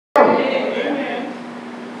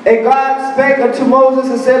And God spake unto Moses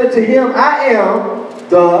and said unto him, I am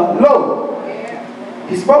the Lord.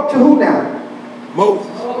 He spoke to who now? Moses.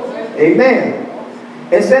 Amen.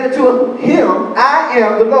 And said unto him, I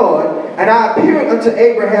am the Lord, and I appeared unto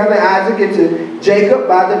Abraham and Isaac and to Jacob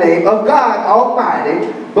by the name of God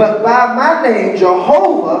Almighty, but by my name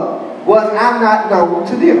Jehovah was I not known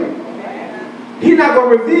to them. He's not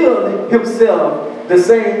going to reveal himself the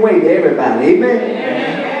same way to everybody. Amen.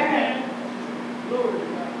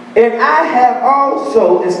 And I have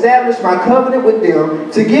also established my covenant with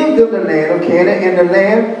them to give them the land of Canaan and the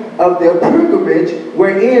land of their pilgrimage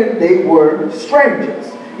wherein they were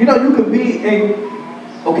strangers. You know, you can be in,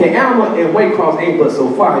 okay, Alma and Waycross ain't but so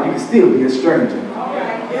far, you can still be a stranger.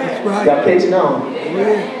 That's right. Y'all catching on?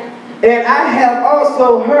 Yeah. And I have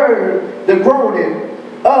also heard the groaning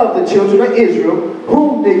of the children of Israel,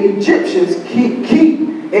 whom the Egyptians keep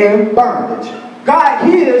in bondage. God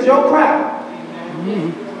hears your cry.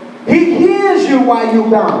 He hears you while you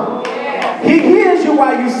bound. He hears you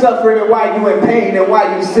while you suffering and while you in pain and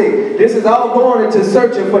while you sick. This is all going into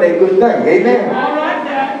searching for that good thing. Amen.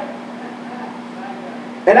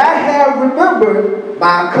 And I have remembered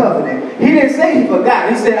my covenant. He didn't say he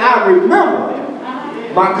forgot. He said, I remember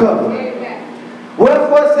my covenant.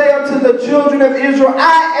 Wherefore say unto the children of Israel,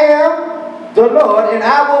 I am the Lord, and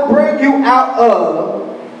I will bring you out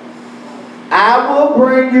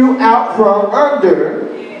from under.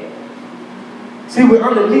 See, we're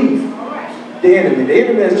underneath the enemy. The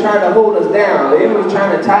enemy is trying to hold us down. The enemy is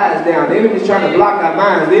trying to tie us down. The enemy is trying to block our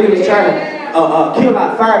minds. The enemy is trying to kill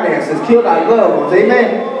our finances, kill our loved ones.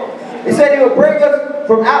 Amen. He said he will bring us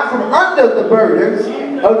out from under the burdens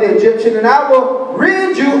of the Egyptian, and I will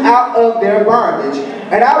rid you out of their bondage,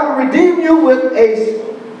 and I will redeem you with the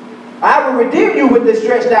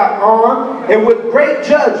stretched out arm and with great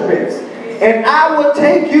judgments, and I will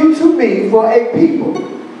take you to me for a people.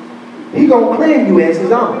 He's going to claim you as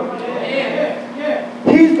his own.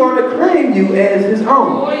 He's going to claim you as his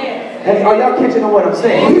own. Are y'all catching on what I'm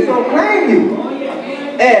saying? He's going to claim you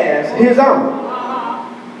as his own.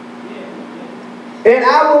 And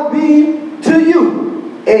I will be to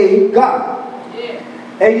you a God.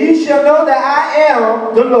 And ye shall know that I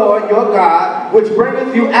am the Lord your God, which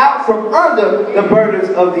bringeth you out from under the burdens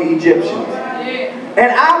of the Egyptians.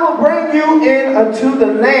 And I will bring you in unto the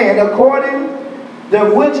land according to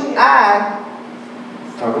which I,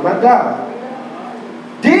 talking about God,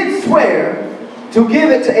 did swear to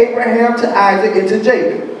give it to Abraham, to Isaac, and to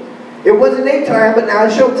Jacob. It wasn't their time, but now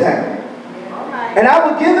it's your time. And I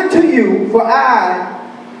will give it to you for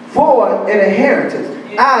an inheritance.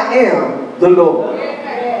 I am the Lord.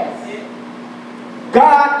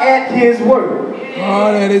 God at his word.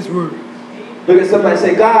 God at his word. Look at somebody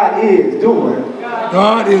say, God is doing.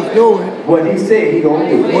 God is doing what he said he gonna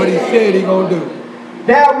do. What he said he gonna do.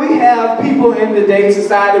 Now we have people in today's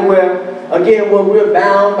society where, again, we're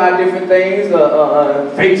bound by different things.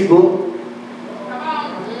 Facebook.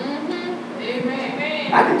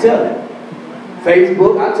 I can tell it.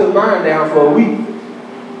 Facebook, I took mine down for a week.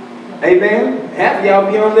 Amen. Half of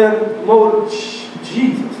y'all be on there more.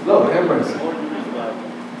 Jesus, Lord have mercy.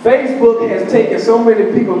 Facebook has taken so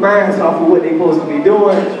many people's minds off of what they're supposed to be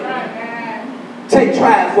doing.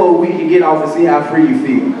 Try it for a week and get off and see how free you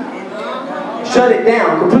feel. Shut it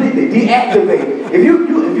down completely. Deactivate. If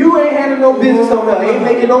you ain't having no business on there, ain't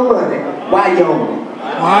making no money, why you own it?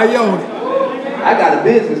 Why you own it? I got a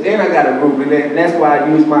business and I got a group, and that's why I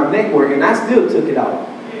use my network, and I still took it off.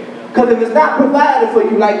 Because if it's not provided for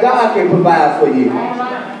you like God can provide for you,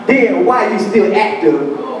 then why are you still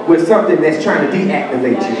active with something that's trying to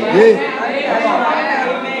deactivate you? Yeah.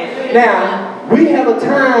 Now, we have a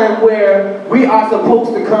time where we are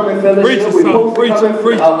supposed to come in fellowship. We're supposed to come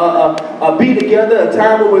be together. A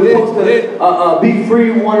time where we're supposed to be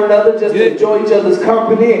free with one another, just to enjoy each other's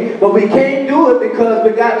company. But we can't do it because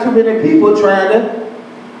we got too many people trying to.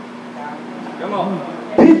 Come on.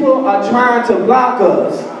 People are trying to block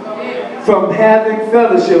us from having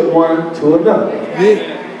fellowship one to another.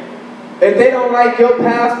 Yeah. If they don't like your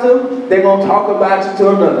pastor, they're going to talk about you to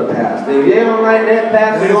another pastor. If they don't like that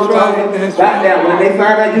pastor, they're going to talk about that. When they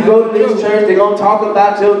find out you go to this church, they're going to talk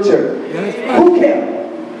about your church. Who cares?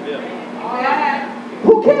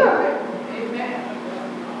 Who cares?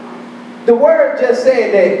 The word just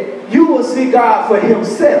said that you will see God for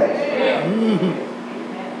himself.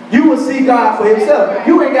 You will see God for himself.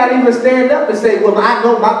 You ain't got to even stand up and say, well, I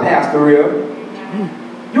know my pastor real.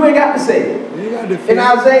 You ain't got to say it. In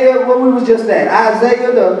Isaiah, what we was just at,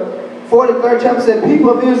 Isaiah the 43rd chapter said, people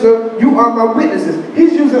of Israel, you are my witnesses.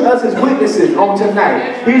 He's using us as witnesses on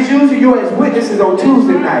tonight. He's using you as witnesses on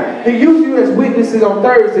Tuesday night. He uses you as witnesses on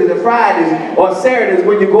Thursdays and Fridays or Saturdays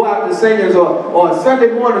when you go out to singers or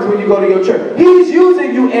Sunday mornings when you go to your church. He's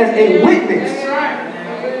using you as a witness.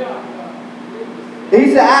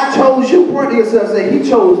 He said, I chose you. Point to yourself and say, he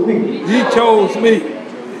chose me. He chose me.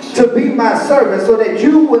 To be my servant so that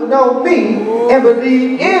you would know me and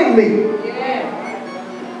believe in me.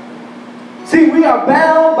 See, we are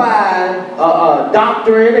bound by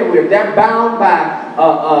doctrine, and we're bound by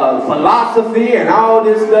philosophy and all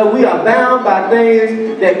this stuff. We are bound by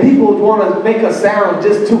things that people want to make us sound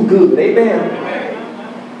just too good.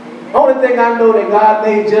 Amen. Only thing I know that God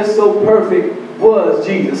made just so perfect was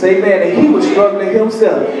Jesus. Amen. And he was struggling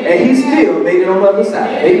himself. And he still made it on the other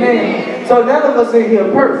side. Amen. So none of us in here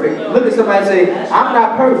are perfect. Look at somebody and say, I'm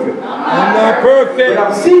not perfect. I'm not perfect. But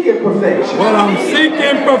I'm seeking perfection. But I'm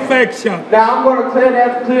seeking perfection. Now I'm going to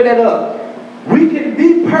clear that up. We can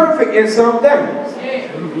be perfect in some things.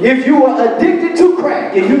 If you are addicted to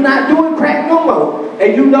crack and you're not doing crack no more,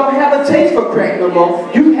 and you don't have a taste for crack no more,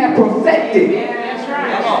 you have perfected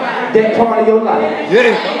that part of your life.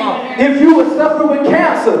 Yeah. If you were suffering with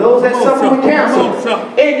cancer, those that suffer with cancer,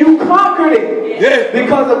 and you conquered it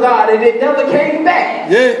because of God and it never came back,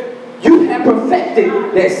 you have perfected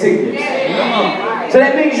that sickness. So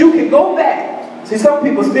that means you can go back. See, some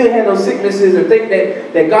people still have those sicknesses and think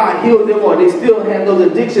that God healed them, or they still have those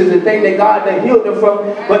addictions and think that God done healed them from.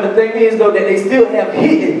 But the thing is, though, that they still have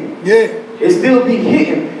hidden. It still be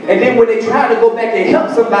hidden. And then when they try to go back and help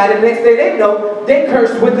somebody, the next thing they know, they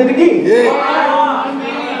cursed with it again.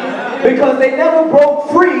 Because they never broke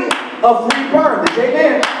free of free bondage.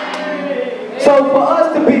 Amen. So for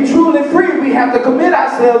us to be truly free, we have to commit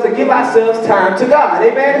ourselves and give ourselves time to God.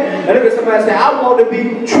 Amen. And look at somebody say, I want to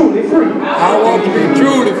be truly free. I want to be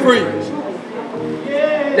truly free.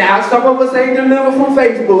 Now some of us ain't delivered from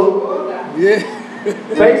Facebook.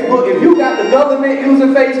 Facebook, if you got the government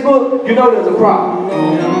using Facebook, you know there's a problem.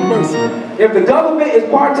 If the government is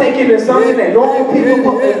partaking in something that normal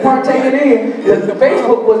people is partaking in, the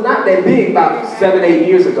Facebook was not that big about 7-8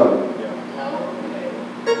 years ago.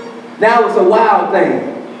 Now it's a wild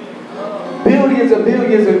thing. Billions and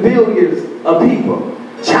billions and billions of people.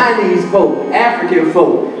 Chinese folk, African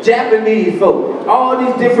folk, Japanese folk, all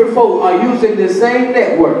these different folk are using the same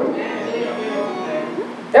network.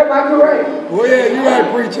 Am I correct? Oh yeah, you're right,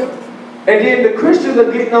 preacher. And then the Christians are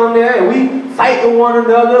getting on there and we fighting one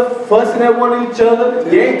another, fussing at one of each other.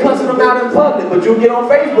 You ain't cussing them out in public, but you get on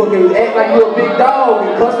Facebook and act like you're a big dog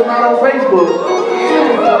and cuss them out on Facebook.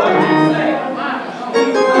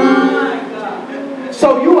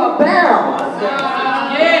 So you are bound.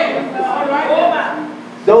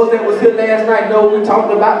 Those that was here last night know we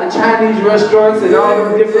talked about the Chinese restaurants and all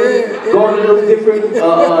the different, going to those different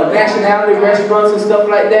nationality restaurants and stuff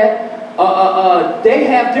like that. They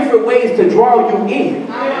have different ways to draw you in.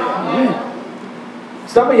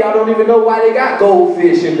 Some of y'all don't even know why they got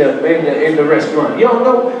goldfish in the restaurant. You don't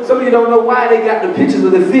know. Some of you don't know why they got the pictures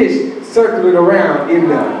of the fish circling around in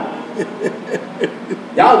there.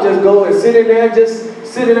 Y'all just go and sit in there,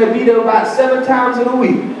 and be there about 7 times in a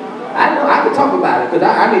week. I know, I can talk about it because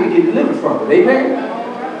I need to get delivered from it. Amen?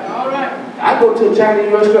 I go to a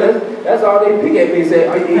Chinese restaurant, that's all they pick at me and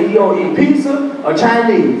say, he gonna eat pizza or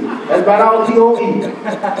Chinese. That's about all he gonna eat.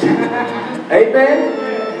 Amen?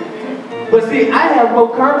 But see, I have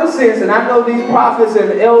more common sense, and I know these prophets and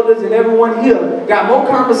the elders and everyone here got more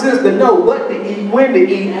common sense to know what to eat, when to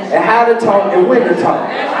eat, and how to talk and when to talk.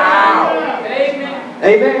 Amen?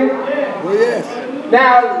 Amen? Oh yes.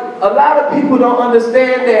 Now, a lot of people don't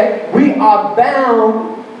understand that we are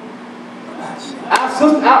bound.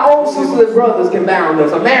 Our own sisters and brothers can bound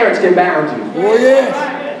us. A marriage can bound you. Oh yes.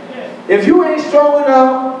 If you ain't strong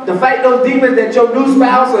enough to fight those demons that your new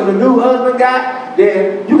spouse or the new husband got,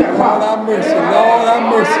 then you got a problem. Lord have mercy. Lord have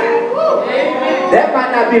mercy. That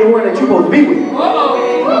might not be the one that you're supposed to be with.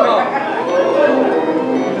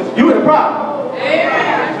 You got a problem.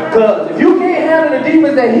 Because if you can't handle the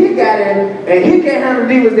demons that he got in, and he can't handle the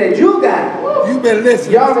demons that you got, you better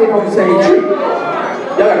listen. Y'all ain't on the same tree.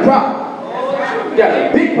 Y'all got a problem. You got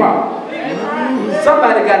a big problem.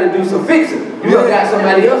 Somebody got to do some fixing. You done got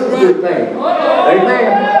somebody else's good thing. Amen.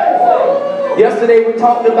 Yesterday we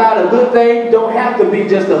talked about a good thing don't have to be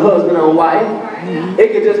just a husband and wife.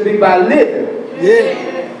 It could just be by living.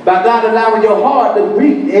 By God allowing your heart to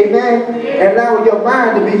beat. Amen. And allowing your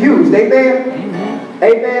mind to be used. Amen.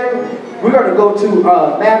 Amen. We're going to go to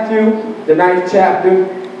Matthew, the 9th chapter,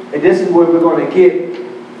 and this is where we're going to get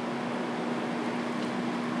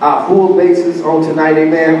our full basis on tonight.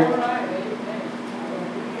 Amen.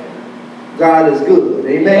 God is good.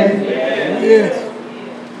 Amen? Yes.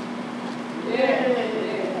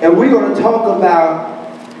 And we're going to talk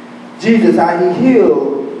about Jesus, how he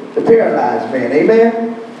healed the paralyzed man.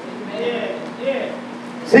 Amen?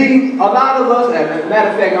 See, a lot of us, as a matter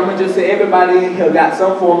of fact, I'm going to just say everybody in here got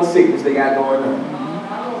some form of sickness they got going on.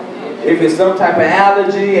 If it's some type of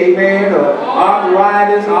allergy, amen, or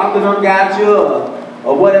arthritis, arthritis got you,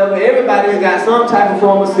 or whatever, everybody got some type of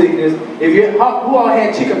form of sickness. If you, who all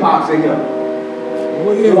had chicken pox in here?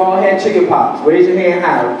 Who all had chicken pox? Raise your hand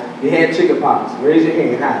high. You had chicken pox. Raise your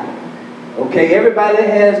hand high. Okay, everybody that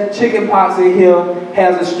has chicken pox in here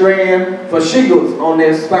has a strand for shingles on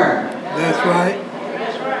their spine. That's right.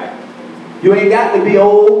 You ain't got to be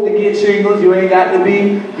old to get shingles. You ain't got to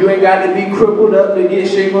be crippled up to get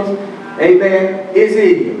shingles. Amen. It's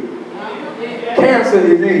in you. Cancer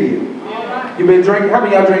is in you. You been drinking. How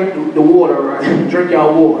many of y'all drink the water, right? Drink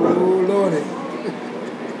y'all water. Oh, Lordy.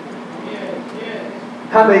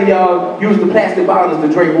 How many of y'all use the plastic bottles to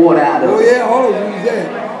drink water out of? Oh, yeah, all of them use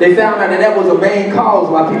that. They found out that was a main cause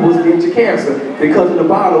why people was getting to cancer, because of the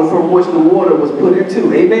bottle from which the water was put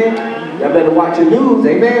into. Amen? Y'all better watch your news.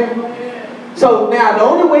 Amen? So now the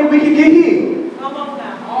only way we can get healed,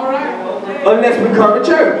 unless we come to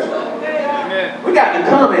church. We got to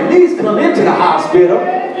come, at least come into the hospital.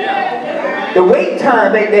 The wait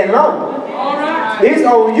time ain't that long. It's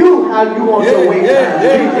on you how you want your wait time.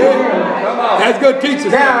 That's good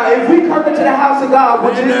teachers. Now, if we come into the house of God,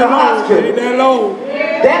 which is the hospital,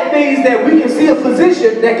 that means that we can see a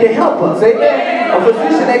physician that can help us. Amen? A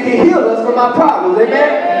physician that can heal us from our problems.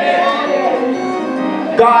 Amen?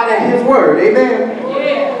 God and his word. Amen?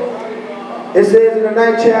 It says in the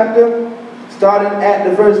 9th chapter, starting at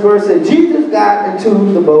the first verse, that Jesus got into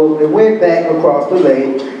the boat and went back across the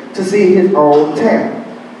lake to see his own town.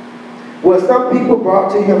 Well, some people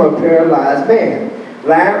brought to him a paralyzed man,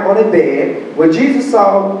 lying on a bed. When Jesus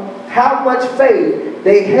saw how much faith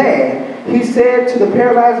they had, he said to the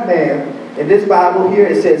paralyzed man, in this Bible here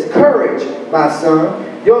it says, "Courage, my son,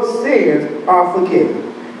 your sins are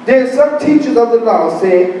forgiven." Then some teachers of the law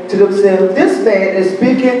said to themselves, "This man is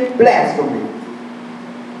speaking blasphemy."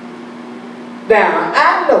 Now,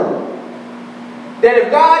 I know that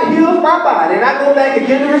if God heals my body and I go back and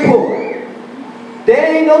get the report,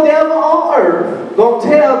 there ain't no devil on earth gonna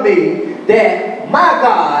tell me that my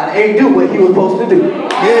God ain't do what he was supposed to do.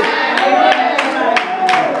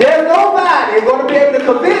 There's nobody gonna be able to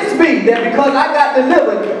convince me that because I got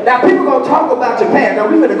delivered. Now people gonna talk about your past. Now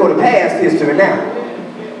we're gonna go to past history now.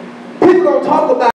 People gonna talk about